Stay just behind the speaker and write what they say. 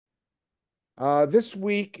This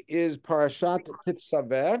week is Parashat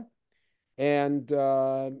Tetzaveh, and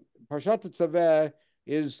Parashat Tetzaveh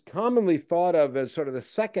is commonly thought of as sort of the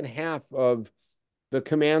second half of the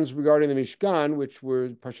commands regarding the Mishkan, which were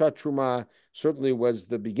Parashat Truma certainly was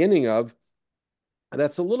the beginning of. And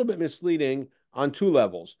that's a little bit misleading on two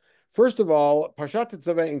levels. First of all, Parashat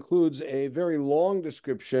Tetzaveh includes a very long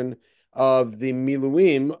description of the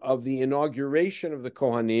Miluim, of the inauguration of the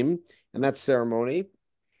Kohanim, and that ceremony.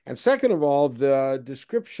 And second of all, the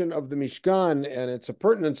description of the Mishkan and its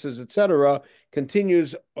appurtenances, etc.,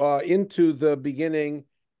 continues into the beginning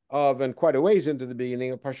of, and quite a ways into the beginning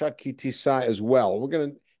of Parshat Ki Tisa as well. We're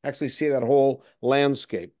going to actually see that whole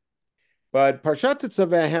landscape. But Parshat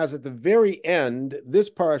Tetzaveh has at the very end this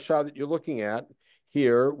parasha that you're looking at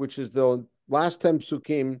here, which is the last 10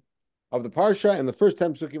 psukim of the parsha and the first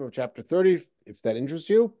 10 psukim of chapter 30, if that interests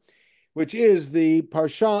you, which is the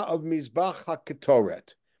parsha of Mizbach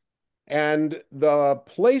HaKetoret. And the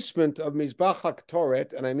placement of Mizbach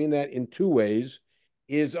HaKetoret, and I mean that in two ways,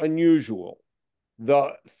 is unusual.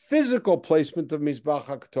 The physical placement of Mizbach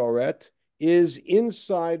HaKetoret is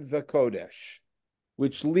inside the Kodesh,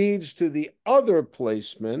 which leads to the other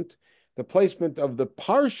placement. The placement of the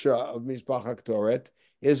Parsha of Mizbach HaKetoret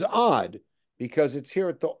is odd because it's here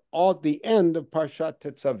at the end of Parshat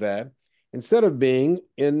Tetzaveh instead of being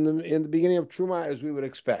in the beginning of Truma as we would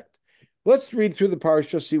expect. Let's read through the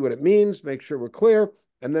Parsha, see what it means, make sure we're clear,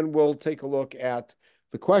 and then we'll take a look at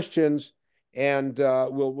the questions, and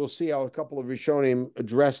we'll see how a couple of Rishonim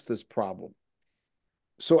address this problem.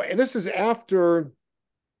 So this is after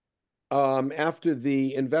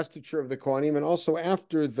the investiture of the Kohanim, and also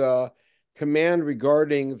after the command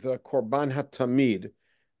regarding the Korban HaTamid,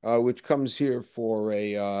 which comes here for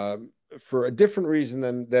a different reason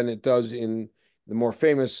than it does in the more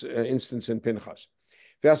famous instance in Pinchas.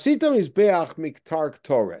 V'asita mizbeach miktar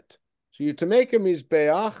ktoret. So you're to make a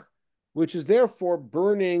mizbeach, which is therefore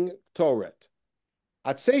burning ktoret.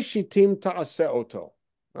 Atzei shitim ta'aseh oto.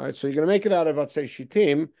 All right, so you're going to make it out of atzei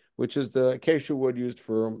shitim, which is the acacia wood used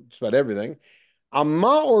for just about everything.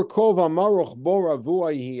 Amma orko v'amaroch bo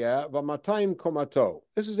ravua yiheh v'matayim komato.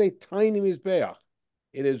 This is a tiny mizbeach.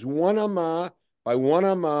 It is 1 amma by 1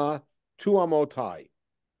 amma, 2 amot high.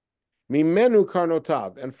 Mimenu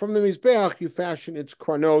karnotav, and from the mizbeach you fashion its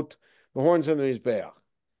karnot, the horns on the mizbeach.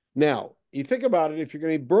 Now, you think about it, if you're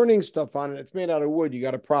going to be burning stuff on it, it's made out of wood, you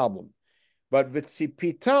got a problem. But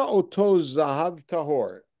vitzipita oto zahav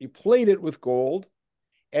tahor, you plate it with gold.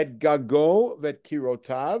 Et gago vet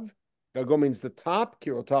kirotav, gago means the top,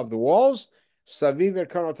 kirotav the walls, saviv et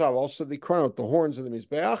karnotav, also the karnot, the horns of the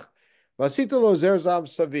mizbeach. Vasita lo zerzav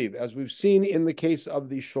saviv, as we've seen in the case of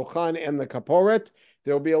the shulchan and the kaporet,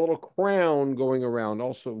 there will be a little crown going around,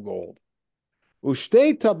 also of gold.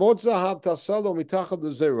 Ushtei tabot zahav tasalo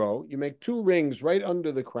mitachad zero. You make 2 rings right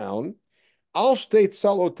under the crown. Al shtei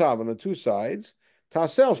salotav on the 2 sides.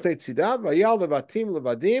 Tasel shtei tzidav vayal levatim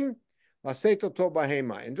levadim laseto to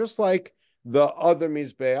bahema. And just like the other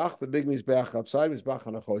mizbeach, the big mizbeach outside, mizbeach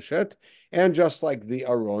hanachoshet, and just like the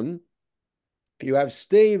aron, you have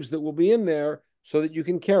staves that will be in there so that you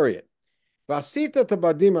can carry it. And the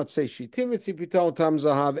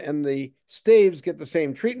staves get the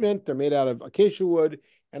same treatment. They're made out of acacia wood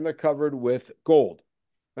and they're covered with gold.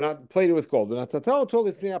 But not plated with gold. Where are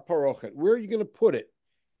you going to put it?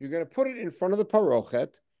 You're going to put it in front of the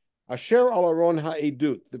parochet. Asher al aron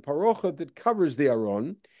ha'edut, the parochet that covers the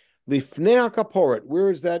aron. Lifnei kaporet. Where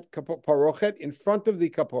is that parochet? In front of the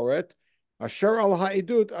kaporet. Asher al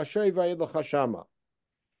ha'edut, asher vayed l'chashama.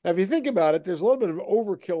 Now, if you think about it, there's a little bit of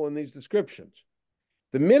overkill in these descriptions.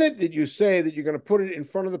 The minute that you say that you're going to put it in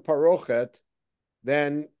front of the parochet,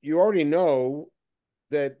 then you already know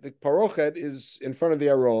that the parochet is in front of the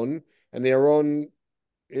aron, and the aron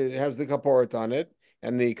has the kaporet on it,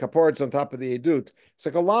 and the kaporet's on top of the edut. It's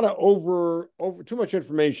like a lot of over too much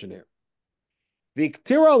information here.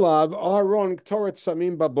 Viktir alav aron ktoret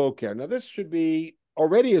samim baboker. Now, this should be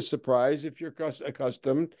already a surprise if you're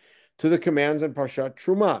accustomed to the commands in Parshat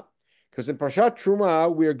Truma. Because in Parshat Truma,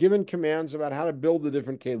 we are given commands about how to build the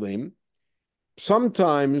different kelim.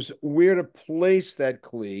 Sometimes where to place that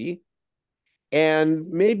kli, and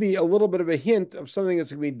maybe a little bit of a hint of something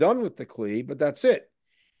that's going to be done with the kli, but that's it.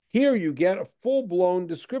 Here you get a full-blown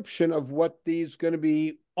description of what these going to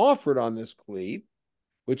be offered on this kli,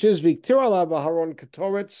 which is Viktir alav haron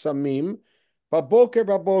ketoret samim baboker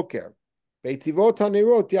beitivot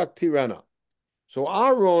hanirot yaktirena. So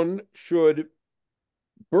Aaron should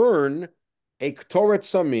burn a ketoret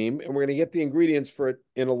samim, and we're going to get the ingredients for it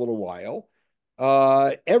in a little while,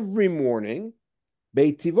 every morning,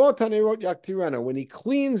 Beitivot hanerot yaktirana. When he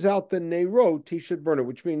cleans out the nerot, he should burn it,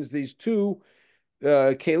 which means these two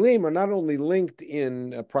kelim are not only linked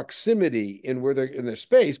in proximity in where they're in their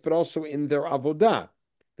space, but also in their avodah.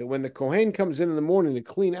 That when the kohen comes in the morning to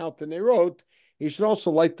clean out the nerot, he should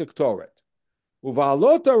also light the ktoret.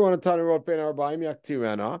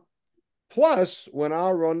 Plus, when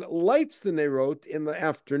Aaron lights the nerot in the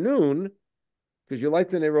afternoon, because you light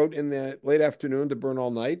the nerot in the late afternoon to burn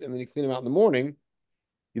all night, and then you clean them out in the morning.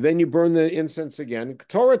 Then you burn the incense again.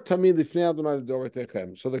 So the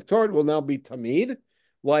Ktoret will now be tamid,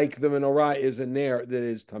 like the menorah is a ner that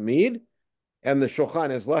is tamid, and the shulchan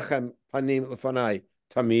is lechem panim lefanai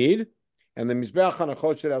tamid, and the mizbeach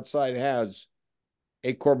hanachoshet outside has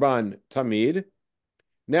a korban tamid.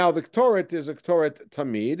 Now the Ktoret is a Ktoret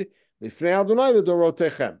tamid.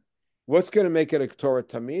 What's going to make it a Ktoret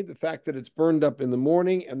tamid? The fact that it's burned up in the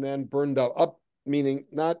morning and then burned up, meaning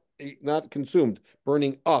not consumed,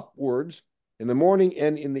 burning upwards in the morning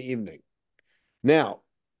and in the evening. Now,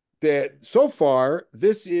 so far,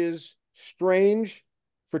 this is strange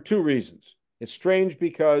for two reasons. It's strange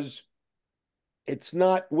because it's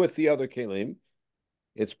not with the other kelim.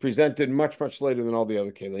 It's presented much, much later than all the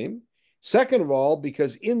other kelim. Second of all,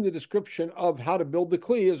 because in the description of how to build the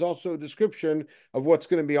kli is also a description of what's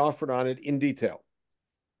going to be offered on it in detail.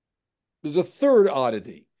 There's a third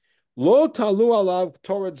oddity. Lo talu alav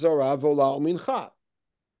ktoret zara v'ola umincha.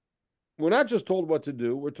 We're not just told what to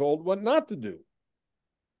do, we're told what not to do.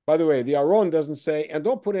 By the way, the Aron doesn't say, and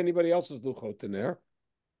don't put anybody else's luchot in there.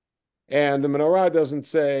 And the menorah doesn't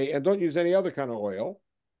say, and don't use any other kind of oil.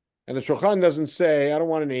 And the shulchan doesn't say, I don't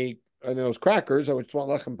want any of those crackers, I just want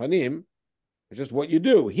lechem panim. It's just what you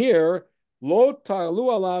do. Here, lo talu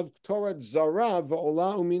alav ktoret zara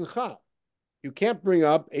v'ola umincha. You can't bring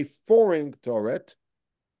up a foreign ktoret,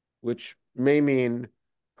 which may mean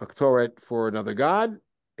a ktoret for another god.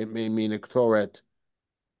 It may mean a ktoret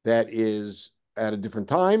that is at a different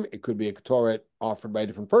time. It could be a ktoret offered by a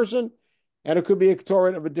different person, and it could be a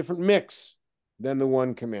ktoret of a different mix than the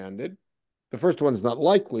one commanded. The first one's not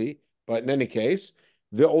likely, but in any case,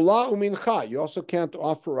 the ola umincha, you also can't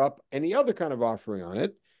offer up any other kind of offering on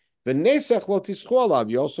it. The nesech lo tischu,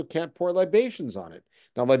 you also can't pour libations on it.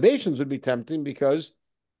 Now, libations would be tempting because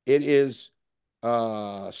it is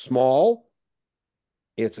small,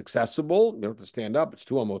 it's accessible, you don't have to stand up, it's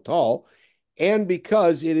 2 amot tall, and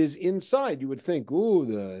because it is inside, you would think, ooh,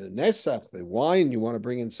 the nesach, the wine you want to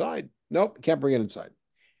bring inside. Nope, you can't bring it inside.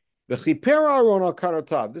 The chiper Aaron al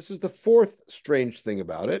karnotav, this is the fourth strange thing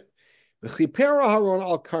about it. The chiper Aaron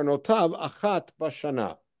al karnotav achat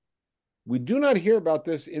bashana. We do not hear about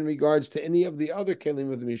this in regards to any of the other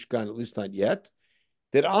kelim of the Mishkan, at least not yet,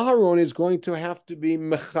 that Aharon is going to have to be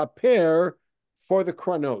mechaper for the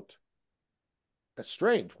kranot. That's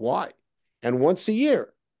strange. Why? And once a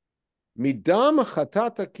year. Midam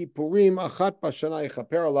chatata kippurim achat bashana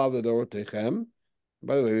yechaper alav l'dorotechem.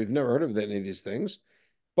 By the way, we've never heard of any of these things.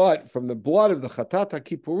 But from the blood of the chatata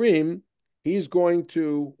kippurim, he's going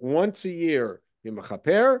to once a year be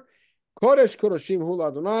mechaper. Kodesh kodeshim hu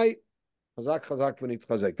l'Adonai. Chazak chazak v'nit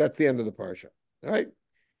chazek. That's the end of the parsha. All right?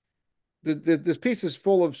 This piece is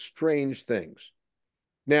full of strange things.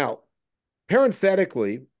 Now,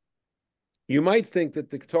 parenthetically, you might think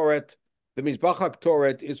that the Ktoret, the Mizbach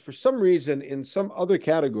HaKtoret, is for some reason in some other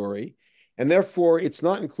category, and therefore it's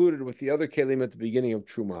not included with the other kelim at the beginning of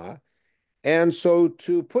Truma. And so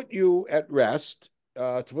to put you at rest,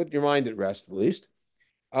 to put your mind at rest at least,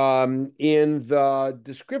 in the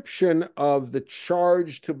description of the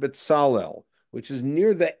charge to Betzalel, which is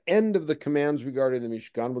near the end of the commands regarding the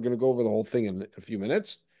Mishkan. We're going to go over the whole thing in a few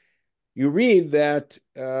minutes. You read that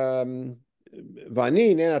Vani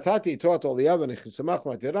nenatati toat oliyav nechisamach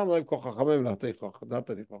matiram lev kol chachamim natei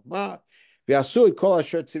chochma v'asu et kol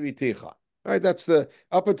asher tziviticha. All right, that's the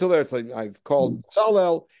up until there. It's like I've called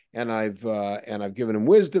Betzalel and I've given him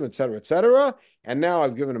wisdom, etc., etc., and now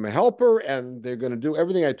I've given him a helper, and they're going to do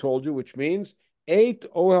everything I told you, which means 8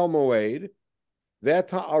 ohel moed.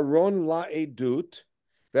 V'eta aron la'edut,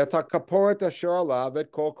 v'eta kaporet asher alav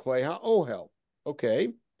et kol klei ha'ohel.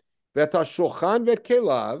 Okay. V'eta shulchan v'et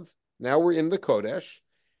kelav. Now we're in the Kodesh.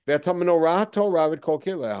 V'eta menorah Torah v'et kol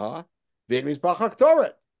keleha. V'et mizbach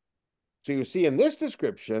haktoret. So you see in this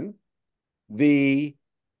description, the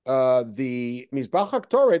mizbach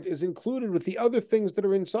haktoret is included with the other things that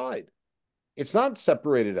are inside. It's not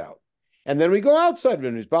separated out. And then we go outside.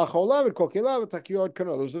 Mizbach olav v'et kol keleha v'eta kiyod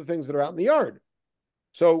kano. Those are the things that are out in the yard.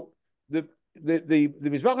 So the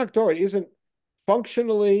Mizbach HaKtoret isn't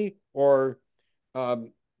functionally or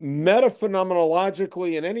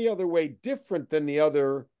metaphenomenologically in any other way different than the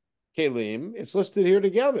other kelim. It's listed here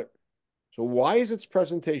together. So why is its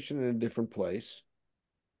presentation in a different place?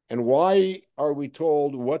 And why are we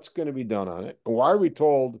told what's going to be done on it? And why are we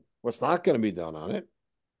told what's not going to be done on it?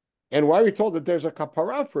 And why are we told that there's a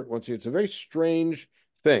kapara for it once a year? It's a very strange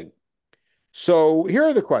thing. So here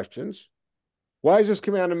are the questions. Why is this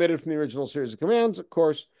command omitted from the original series of commands? Of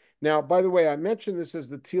course. Now, by the way, I mentioned this as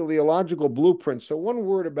the teleological blueprint. So one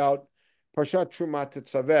word about Parshat Trumat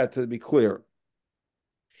Tetzaveh, to be clear,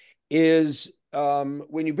 is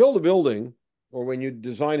when you build a building or when you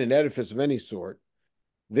design an edifice of any sort,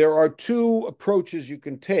 there are two approaches you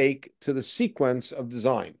can take to the sequence of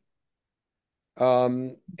design.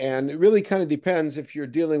 And it really kind of depends if you're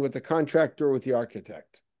dealing with the contractor or with the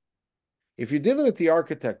architect. If you're dealing with the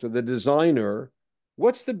architect or the designer,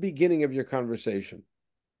 what's the beginning of your conversation?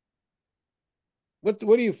 What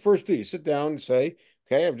do you first do? You sit down and say,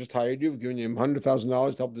 okay, I've just hired you, I've given you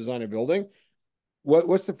 $100,000 to help design a building.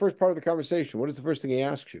 What's the first part of the conversation? What is the first thing he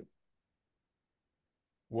asks you?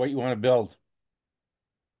 What you want to build?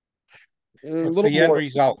 A What's little the end more.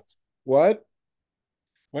 result? What?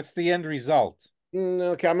 What's the end result?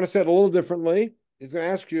 Okay, I'm going to say it a little differently. He's going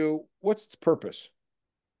to ask you, what's its purpose?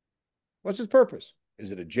 What's its purpose?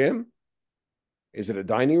 Is it a gym? Is it a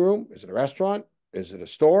dining room? Is it a restaurant? Is it a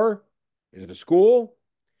store? Is it a school?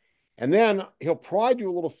 And then he'll prod you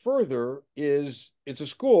a little further. It's a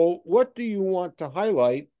school. What do you want to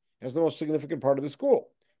highlight as the most significant part of the school?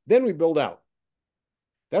 Then we build out.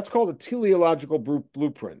 That's called a teleological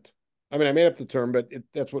blueprint. I mean, I made up the term, but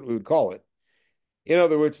that's what we would call it. In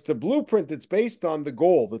other words, it's a blueprint that's based on the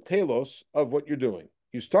goal, the telos of what you're doing.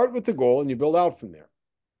 You start with the goal and you build out from there.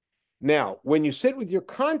 Now, when you sit with your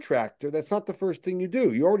contractor, that's not the first thing you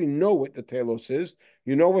do. You already know what the telos is.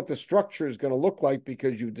 You know what the structure is going to look like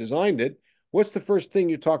because you've designed it. What's the first thing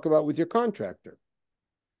you talk about with your contractor?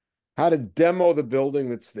 How to demo the building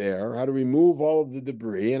that's there, how to remove all of the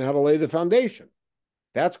debris, and how to lay the foundation.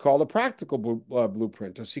 That's called a practical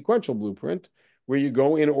blueprint, a sequential blueprint, where you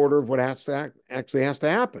go in order of what actually has to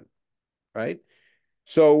happen, right?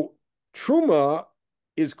 So Truma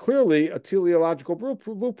is clearly a teleological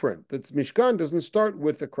blueprint. The Mishkan doesn't start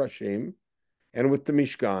with the Krashim and with the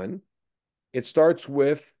Mishkan. It starts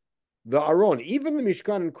with the Aron. Even the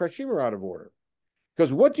Mishkan and Krashim are out of order.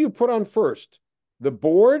 Because what do you put on first? The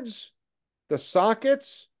boards, the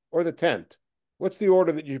sockets, or the tent? What's the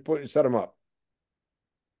order that you set them up?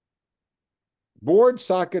 Board,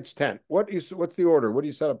 sockets, tent. What's the order? What do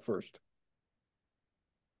you set up first?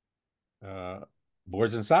 Uh,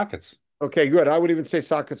 Boards and sockets. Okay, good. I would even say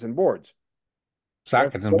sockets and boards. You have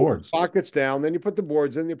Sockets and boards. sockets down, then you put the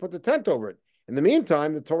boards in, you put the tent over it. In the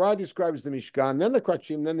meantime, the Torah describes the Mishkan, then the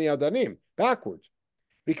Krachim, then the Adanim, backwards.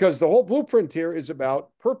 Because the whole blueprint here is about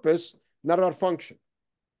purpose, not about function.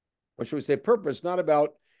 Or should we say purpose, not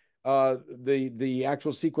about the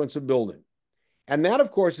actual sequence of building. And that,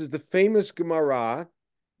 of course, is the famous Gemara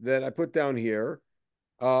that I put down here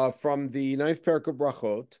from the ninth parak of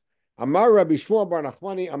Brachot. Amar Rabbi Shmuel bar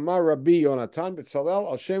Nachmani, Amar Rabbi Yonatan, Betzalel,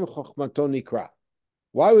 al Shem Chochmato Nikra.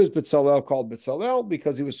 Why was Betzalel called Betzalel?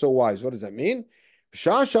 Because he was so wise. What does that mean?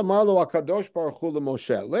 B'shash amar lo HaKadosh Baruch Hu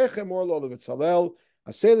leMoshe, Lech emor lo leBetzalel,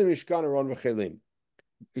 aseh leMishkan aron v'chelim.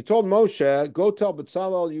 He told Moshe, go tell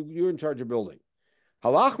Betzalel, you're in charge of building.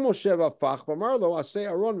 Halach Moshe v'afach b'amar lo aseh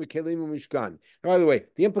aron v'kelim u'mishkan. By the way,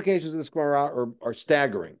 the implications of this Gemara are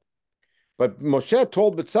staggering. But Moshe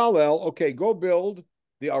told Betzalel, okay, go build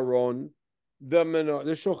the Aron, the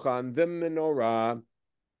Shulchan, the menorah,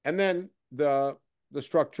 and then the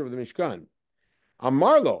structure of the Mishkan.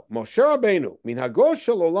 Amarlo, Moshe Rabbeinu, min hagosh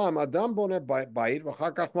shel olam adam boneh bayit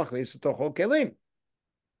v'achar kach machnis tocho kelim.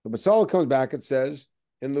 So Betzalel comes back and says,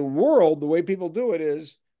 in the world, the way people do it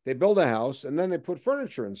is they build a house and then they put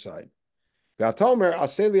furniture inside. You're telling me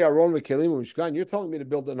to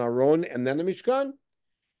build an Aron and then a Mishkan?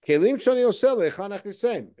 I'm going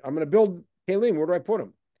to build kelim. Where do I put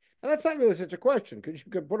them? Now, that's not really such a question because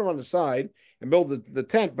you could put them on the side and build the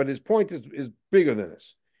tent, but his point is bigger than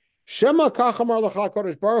this.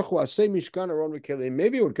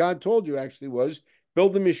 Maybe what God told you actually was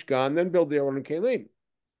build the Mishkan, then build the Aron and kelim.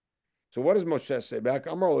 So what does Moshe say back?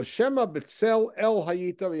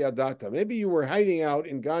 Maybe you were hiding out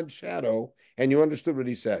in God's shadow and you understood what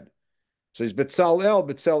he said. So he's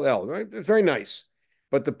Betzalel, right? It's very nice.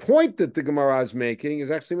 But the point that the Gemara is making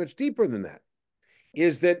is actually much deeper than that.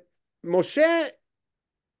 Is that Moshe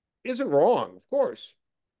isn't wrong, of course.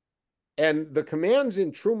 And the commands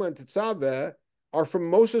in Truma and Tetzaveh are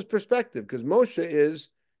from Moshe's perspective, because Moshe is,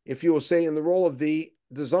 if you will say, in the role of the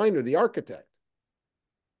designer, the architect,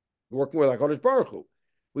 working with HaKadosh Baruch Hu.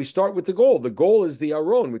 We start with the goal. The goal is the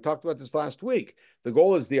Aron. We talked about this last week. The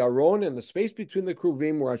goal is the Aron and the space between the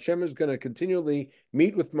Kruvim, where Hashem is going to continually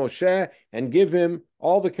meet with Moshe and give him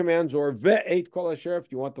all the commands, or ve'et kol asher,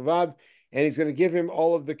 if you want the Vav, and he's going to give him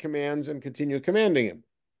all of the commands and continue commanding him.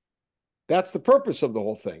 That's the purpose of the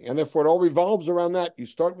whole thing. And therefore, it all revolves around that. You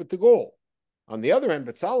start with the goal. On the other hand,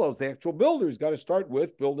 Betzalel is the actual builder. He's got to start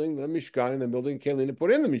with building the Mishkan and then building Kelim to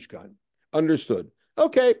put in the Mishkan. Understood.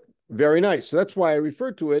 Okay, very nice. So that's why I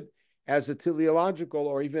refer to it as a teleological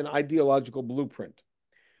or even ideological blueprint.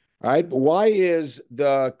 All right, but why is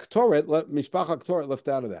the Ktoret, Mishpacha Ktoret, left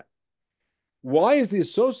out of that? Why is the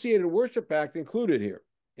Associated Worship Act included here?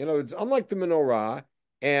 You know, it's unlike the Menorah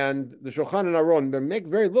and the Shulchan and Aron, they make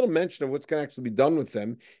very little mention of what's going to actually be done with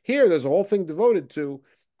them. Here, there's a whole thing devoted to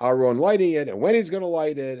Aron lighting it and when he's going to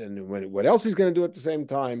light it and what else he's going to do at the same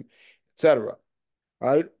time, etc. All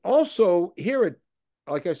right. Also, here, it,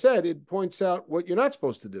 like I said, it points out what you're not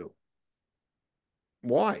supposed to do.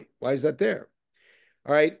 Why? Why is that there?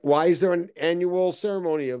 All right. Why is there an annual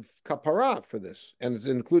ceremony of kapara for this? And it's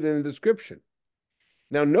included in the description.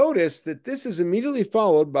 Now, notice that this is immediately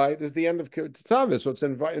followed by, this is the end of Tetzaveh, so it's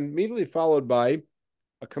immediately followed by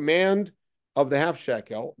a command of the half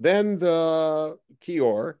shekel, then the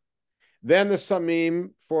kior, then the samim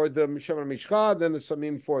for the Shemen Mishcha, then the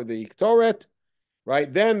samim for the Ktoret,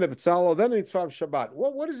 right? Then the Betzalel, then the Mitzvah of Shabbat.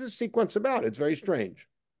 What is this sequence about? It's very strange.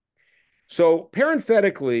 So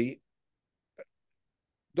parenthetically,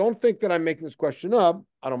 don't think that I'm making this question up.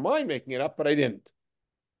 I don't mind making it up, but I didn't.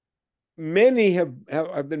 Many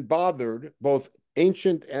have been bothered, both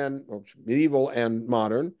ancient and medieval and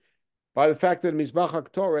modern, by the fact that Mizbach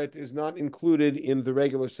HaKtoret is not included in the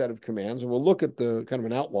regular set of commands. And we'll look at the kind of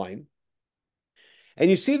an outline. And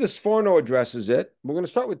you see the Sforno addresses it. We're going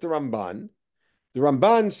to start with the Ramban. The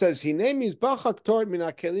Ramban says, Hine Mizbach HaKtoret min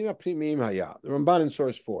HaKelim HaPnimiyim Haya. The Ramban in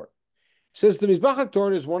source 4 says the Mizbach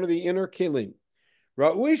HaKtoret is one of the inner kelim.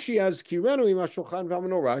 Ra'ui she'az kirenu im HaShulchan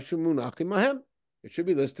v'Menorah shemunach imahem. It should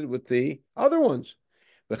be listed with the other ones.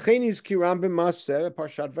 In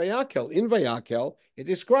Vayakel, it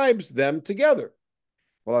describes them together.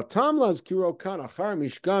 So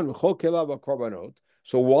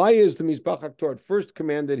why is the Mizbach HaKtoret first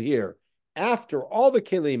commanded here, after all the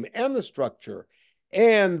kelim and the structure,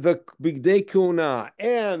 and the Bigdei Kuna,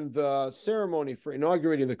 and the ceremony for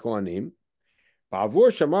inaugurating the Kohanim?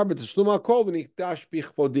 Because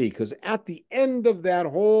at the end of that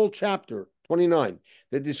whole chapter, 29,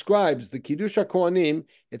 that describes the Kiddush HaKohanim,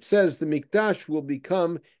 it says the Mikdash will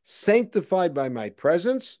become sanctified by my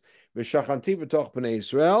presence. V'shachanti b'toch b'nei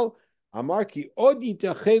Yisrael. Amar ki od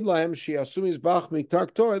yitached lahem she'asu mizbach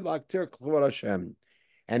miktar Torah l'akter k'chvod Hashem.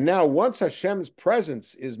 And now, once Hashem's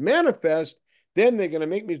presence is manifest, then they're going to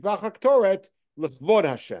make Mizbach HaKtoret l'chvod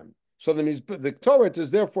Hashem. So the Ktoret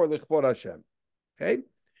is therefore l'chvod Hashem. Okay?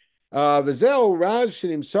 V'zeu raz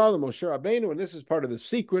shenimsar l'Moshe Rabbeinu, and this is part of the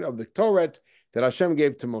secret of the Ktoret that Hashem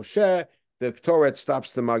gave to Moshe. The Ktoret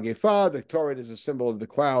stops the Magefa. The Ktoret is a symbol of the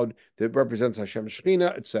cloud that represents Hashem's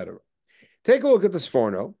Shekhinah, etc. Take a look at the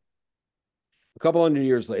Sforno. A couple hundred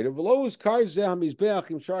years later, V'lo uzkar zeh hamizbeach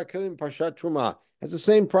im shar kelim parshat Truma, has the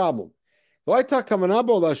same problem. Because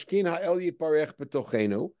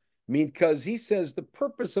he says the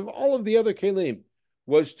purpose of all of the other kelim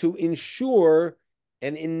was to ensure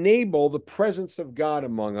and enable the presence of God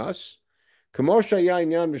among us. Right?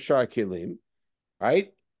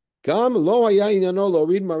 It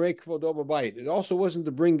also wasn't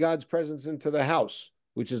to bring God's presence into the house,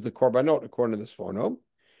 which is the korbanot, according to this Sforno.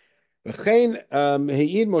 Etc.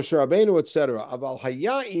 He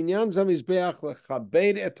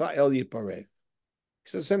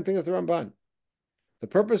says the same thing as the Ramban. The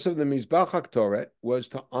purpose of the Mizbach HaKtoret was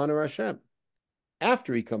to honor Hashem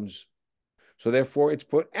after he comes. So therefore, it's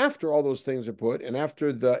put after all those things are put, and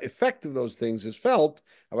after the effect of those things is felt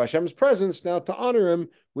of Hashem's presence. Now, to honor him,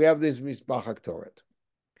 we have this Mizbach HaKtoret.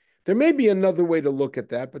 There may be another way to look at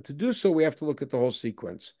that, but to do so, we have to look at the whole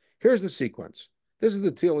sequence. Here's the sequence. This is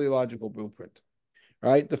the teleological blueprint.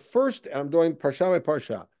 All right, the first, and I'm doing parsha by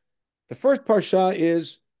parsha. The first parsha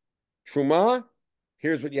is Truma.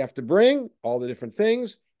 Here's what you have to bring, all the different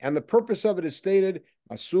things, and the purpose of it is stated,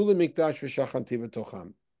 Asula Mikdash v'shachanti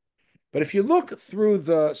b'tocham. But if you look through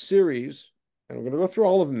the series, and we're going to go through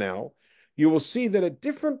all of them now, you will see that at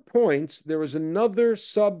different points, there is another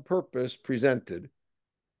sub-purpose presented,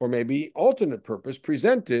 or maybe alternate purpose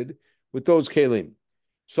presented with those kelim.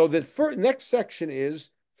 So the next section is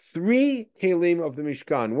 3 kelim of the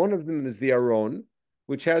Mishkan. One of them is the Aron,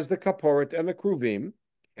 which has the kaporet and the kruvim.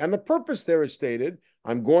 And the purpose there is stated,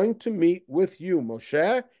 I'm going to meet with you,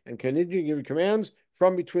 Moshe, and continue to give you commands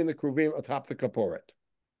from between the kruvim atop the kaporet.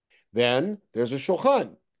 Then there's a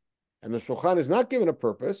shulchan, and the shulchan is not given a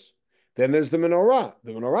purpose. Then there's the menorah.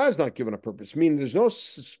 The menorah is not given a purpose, meaning there's no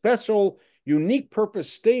special, unique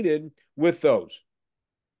purpose stated with those.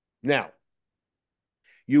 Now,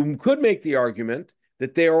 you could make the argument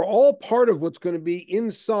that they are all part of what's going to be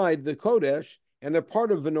inside the Kodesh, and they're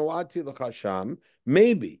part of V'noati l'chasham.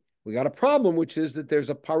 Maybe. We got a problem, which is that there's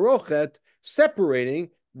a parochet separating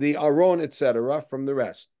the Aron, etc., from the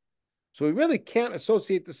rest. So we really can't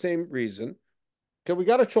associate the same reason, because we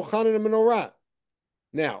got a shulchan and a menorah.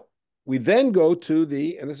 Now, we then go to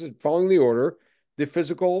the, and this is following the order, the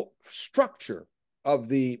physical structure of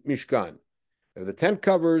the Mishkan. The tent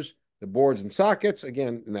covers, the boards and sockets,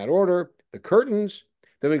 again, in that order, the curtains.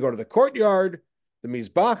 Then we go to the courtyard, the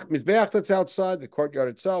mizbeach that's outside, the courtyard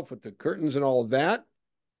itself with the curtains and all of that.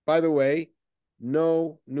 By the way,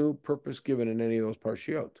 no new purpose given in any of those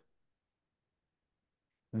parshiot.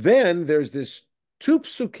 Then there's this two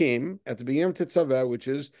psukim at the beginning of Tetzaveh, which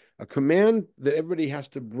is a command that everybody has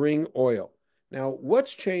to bring oil. Now,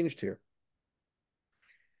 what's changed here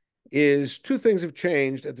is two things have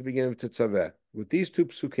changed at the beginning of Tetzaveh with these two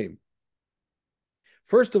psukim.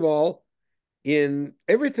 First of all, in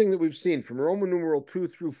everything that we've seen from Roman numeral 2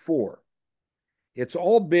 through 4, it's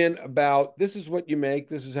all been about this is what you make,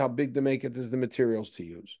 this is how big to make it, this is the materials to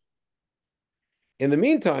use. In the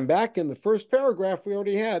meantime, back in the first paragraph we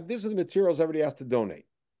already had, these are the materials everybody has to donate.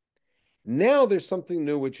 Now there's something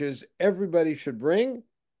new, which is everybody should bring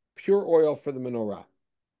pure oil for the menorah.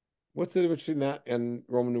 What's the difference between that and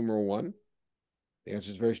Roman numeral 1? The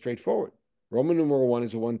answer is very straightforward. Roman numeral 1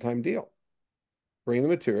 is a one-time deal. Bring the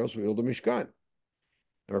materials, we build a Mishkan.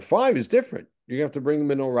 Number 5 is different. You have to bring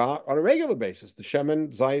the menorah on a regular basis. The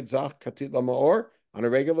shemen, zayit, zach, katit, lamaor, on a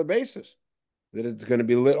regular basis. That it's going to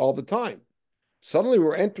be lit all the time. Suddenly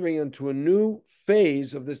we're entering into a new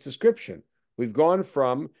phase of this description. We've gone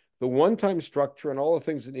from the one-time structure and all the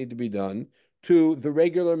things that need to be done to the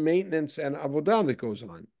regular maintenance and avodah that goes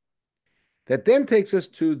on. That then takes us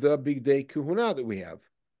to the Big Day Kuhuna that we have,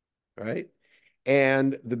 right?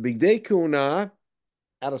 And the Big Day Kuhuna,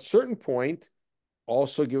 at a certain point,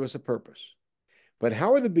 also give us a purpose. But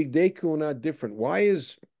how are the Big Day Kuhuna different? Why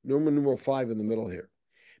is Roman numeral 5 in the middle here?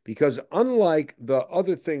 Because unlike the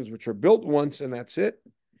other things which are built once and that's it,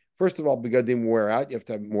 first of all, Begadim wear out. You have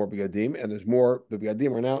to have more Begadim, and there's more. The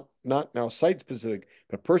Begadim are now not now site-specific,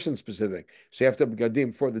 but person-specific. So you have to have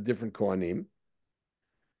Begadim for the different Kohanim.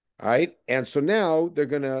 All right? And so now they're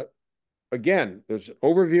going to, again, there's an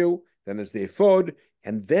overview, then there's the ephod,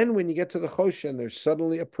 and then when you get to the Choshen, there's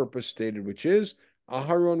suddenly a purpose stated, which is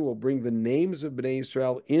Aharon will bring the names of Bnei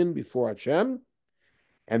Israel in before Hashem.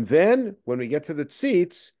 And then when we get to the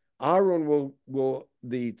tzitz, Aaron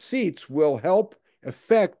the tzitz will help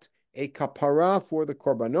effect a kapara for the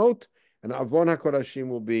korbanot, and avon hakodashim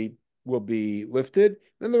will be lifted.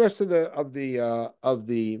 Then the rest of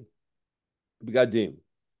the begadim.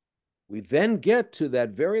 We then get to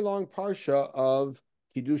that very long parsha of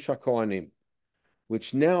Kiddush HaKohanim,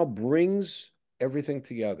 which now brings everything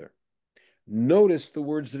together. Notice the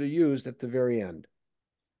words that are used at the very end.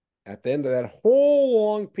 At the end of that whole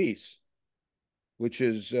long piece, which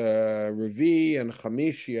is Revi and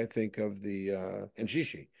Chamishi, I think, of the and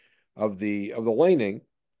Shishi of the laning,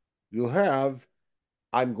 you'll have,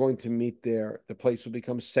 I'm going to meet there. The place will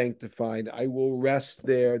become sanctified. I will rest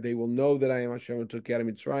there. They will know that I am Hashem who took you out of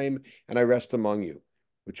Mitzrayim, and I rest among you.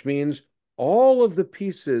 Which means all of the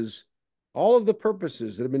pieces, all of the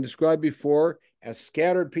purposes that have been described before as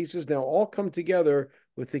scattered pieces now all come together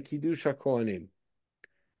with the Kiddush HaKohanim.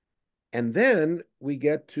 And then we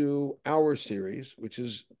get to our series, which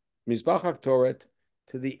is Mizbach HaKtoret,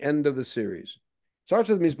 to the end of the series. It starts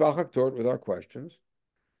with Mizbach HaKtoret with our questions.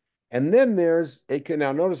 And then there's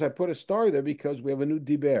now notice I put a star there because we have a new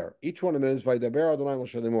diber. Each one of them is Vaydaber Adonai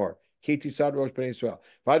Moshe Lemor, Ki Tisad Rosh Bnei Yisrael,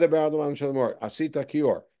 Vaydaber Adonai Moshe Lemor, Asita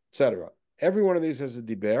Kior, etc. Every one of these has a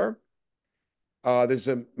diber. There's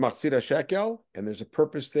a Machzira Shekel, and there's a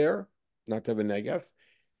purpose there, not to have a Negev.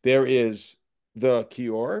 There is the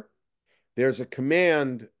Kior. There's a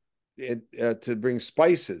command to bring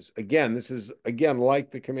spices. Again, this is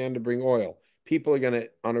like the command to bring oil. People are going to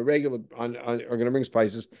are going to bring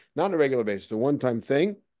spices, not on a regular basis. It's a one-time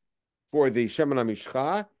thing for the Shemen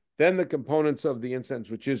HaMishcha. Then the components of the incense,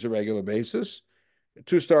 which is a regular basis.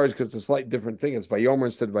 2 stars because it's a slight different thing. It's Vayomer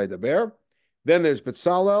instead of Vaydaber. Then there's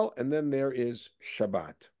Betzalel, and then there is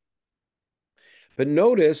Shabbat. But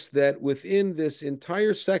notice that within this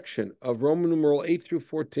entire section of Roman numeral 8 through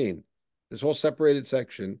 14, this whole separated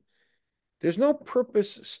section, there's no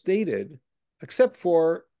purpose stated except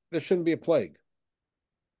for there shouldn't be a plague.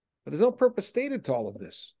 But there's no purpose stated to all of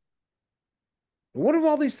this. What do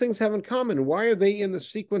all these things have in common? Why are they in the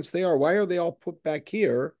sequence they are? Why are they all put back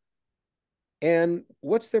here? And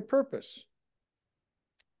what's their purpose?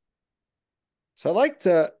 So I'd like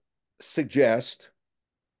to suggest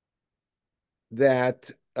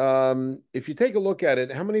that if you take a look at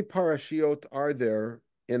it, how many parashiot are there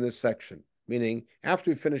in this section? Meaning,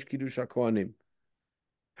 after we finish Kiddush HaKohanim,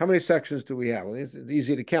 how many sections do we have? Well, it's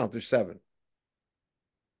easy to count. There's 7.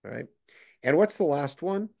 All right. And what's the last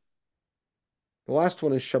one? The last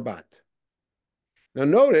one is Shabbat. Now,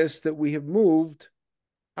 notice that we have moved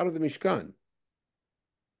out of the Mishkan.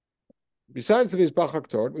 Besides the Mizbach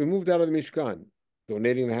HaKtor, we moved out of the Mishkan,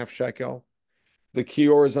 donating the half shekel. The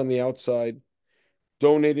kior is on the outside,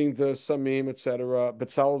 donating the samim, etc.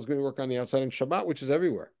 Betzalel is going to work on the outside, and Shabbat, which is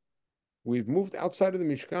everywhere. We've moved outside of the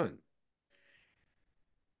Mishkan.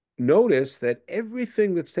 Notice that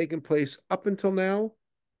everything that's taken place up until now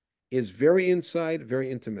is very inside,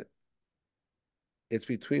 very intimate. It's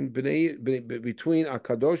between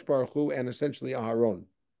Akadosh Baruch Hu and essentially Aharon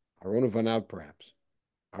Uvanav, perhaps.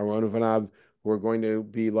 Aharon Uvanav, who are going to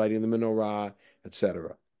be lighting the menorah,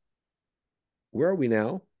 etc. Where are we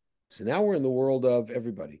now? So now we're in the world of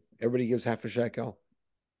everybody. Everybody gives half a shekel,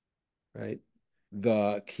 right?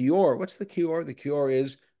 The kior, what's the kior? The kior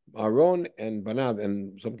is Aaron and Banav,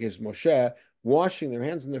 and in some cases Moshe, washing their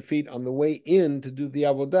hands and their feet on the way in to do the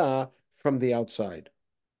avodah from the outside.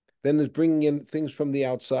 Then there's bringing in things from the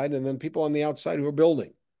outside, and then people on the outside who are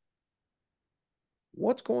building.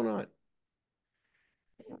 What's going on?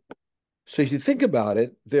 So if you think about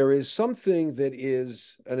it, there is something that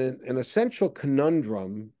is an essential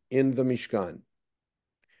conundrum in the Mishkan,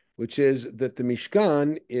 which is that the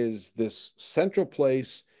Mishkan is this central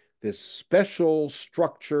place, this special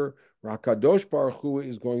structure where HaKadosh Baruch Hu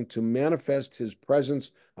is going to manifest his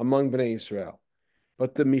presence among Bnei Israel.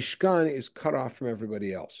 But the Mishkan is cut off from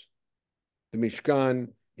everybody else. The Mishkan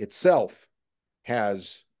itself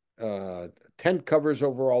has tent covers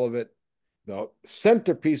over all of it. The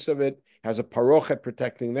centerpiece of it has a parochet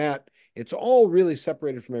protecting that. It's all really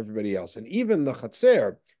separated from everybody else. And even the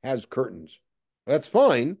Chatzer has curtains. That's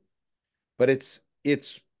fine, but it's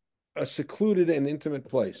a secluded and intimate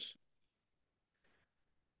place.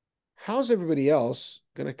 How's everybody else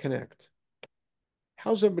going to connect?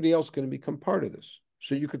 How's everybody else going to become part of this?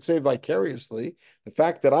 So you could say vicariously, the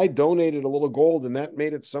fact that I donated a little gold and that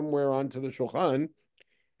made it somewhere onto the shulchan,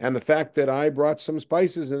 and the fact that I brought some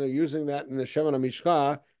spices and they're using that in the Shemen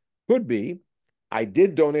HaMishcha could be, I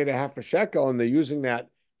did donate a half a shekel and they're using that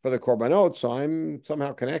for the korbanot, so I'm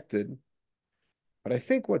somehow connected. But I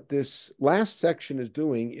think what this last section is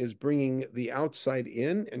doing is bringing the outside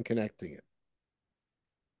in and connecting it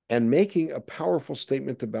and making a powerful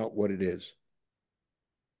statement about what it is.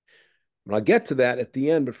 And I'll get to that at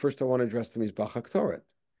the end, but first I want to address the Mizbach HaKtoret.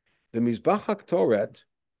 The Mizbach HaKtoret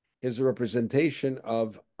is a representation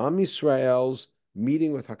of Am Yisrael's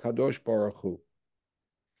meeting with HaKadosh Baruch Hu.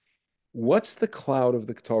 What's the cloud of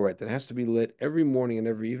the Ktoret that has to be lit every morning and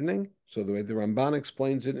every evening? So the way the Ramban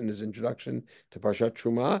explains it in his introduction to Parshat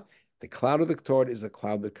Truma, the cloud of the Ktoret is the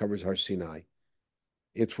cloud that covers Har Sinai.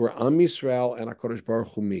 It's where Am Yisrael and HaKadosh Baruch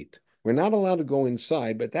Hu meet. We're not allowed to go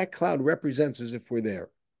inside, but that cloud represents as if we're there.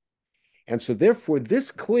 And so therefore,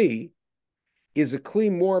 this Kli is a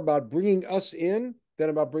Kli more about bringing us in than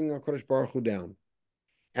about bringing HaKadosh Baruch Hu down.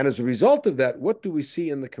 And as a result of that, what do we see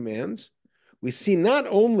in the commands? We see not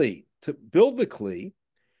only to build the Kli,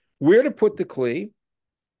 where to put the Kli,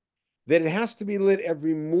 that it has to be lit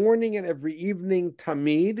every morning and every evening,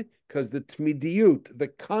 tamid, because the tmidiyut, the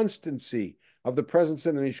constancy of the presence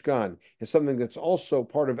in the Mishkan, is something that's also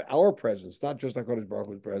part of our presence, not just HaKadosh Baruch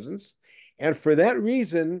Hu's presence. And for that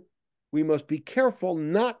reason, we must be careful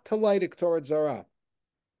not to light a Ktoret Zarah.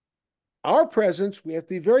 Our presence, we have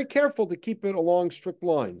to be very careful to keep it along strict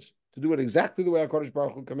lines, to do it exactly the way HaKadosh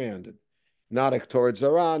Baruch Hu commanded. Not a Ktoret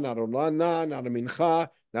Zarah, not a Lana, not a Mincha,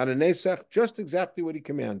 not a Nesach, just exactly what he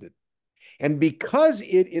commanded. And because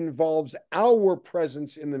it involves our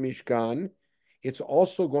presence in the Mishkan, it's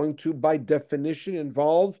also going to, by definition,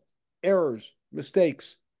 involve errors,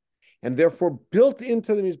 mistakes. And therefore, built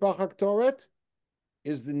into the Mizbach HaKtoret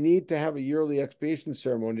is the need to have a yearly expiation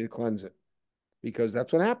ceremony to cleanse it. Because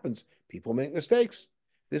that's what happens. People make mistakes.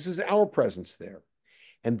 This is our presence there.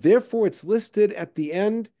 And therefore, it's listed at the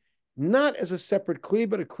end, not as a separate Kli,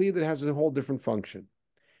 but a Kli that has a whole different function.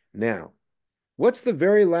 Now, what's the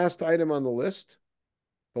very last item on the list?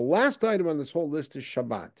 The last item on this whole list is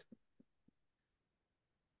Shabbat.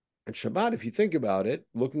 And Shabbat, if you think about it,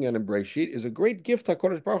 looking at Breshit, is a great gift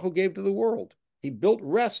HaKadosh Baruch Hu gave to the world. He built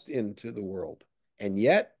rest into the world. And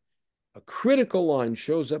yet, a critical line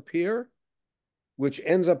shows up here which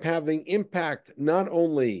ends up having impact not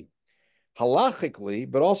only halachically,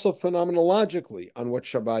 but also phenomenologically on what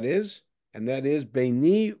Shabbat is, and that is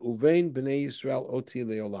Beini uvein b'nei Yisrael oti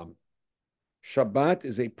leolam. Shabbat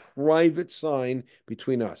is a private sign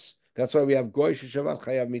between us. That's why we have Goy Shabbat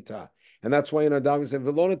Chayav Mitah. And that's why in our Daven we say,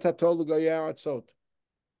 V'lo netato l'goyei ha'aratzot.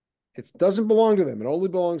 It doesn't belong to them. It only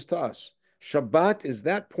belongs to us. Shabbat is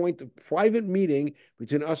that point of private meeting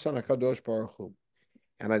between us and HaKadosh Baruch Hu.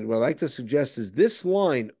 And what I'd like to suggest is this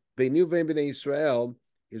line, Beinu ve'en b'nei Yisrael,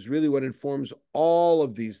 is really what informs all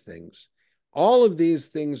of these things. All of these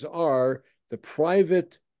things are the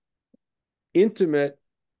private, intimate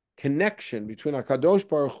connection between HaKadosh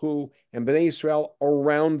Baruch Hu and Bnei Yisrael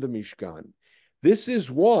around the Mishkan. This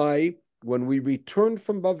is why when we returned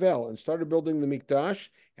from Bavel and started building the Mikdash,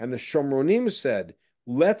 and the Shomronim said,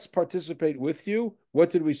 let's participate with you, what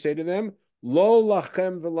did we say to them? Lo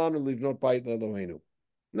lachem v'lanu livnot bayit leEloheinu.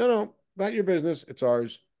 No, not your business, it's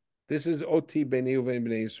ours. This is Oti Bnei Uvein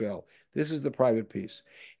Bnei Yisrael. This is the private piece.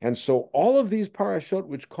 And so all of these parashot,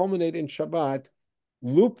 which culminate in Shabbat,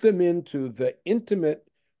 loop them into the intimate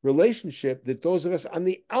relationship that those of us on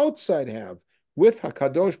the outside have with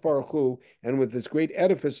HaKadosh Baruch Hu and with this great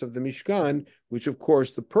edifice of the Mishkan, which of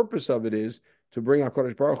course the purpose of it is to bring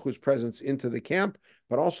HaKadosh Baruch Hu's presence into the camp,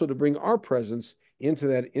 but also to bring our presence into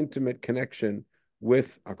that intimate connection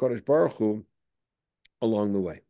with HaKadosh Baruch Hu along the way.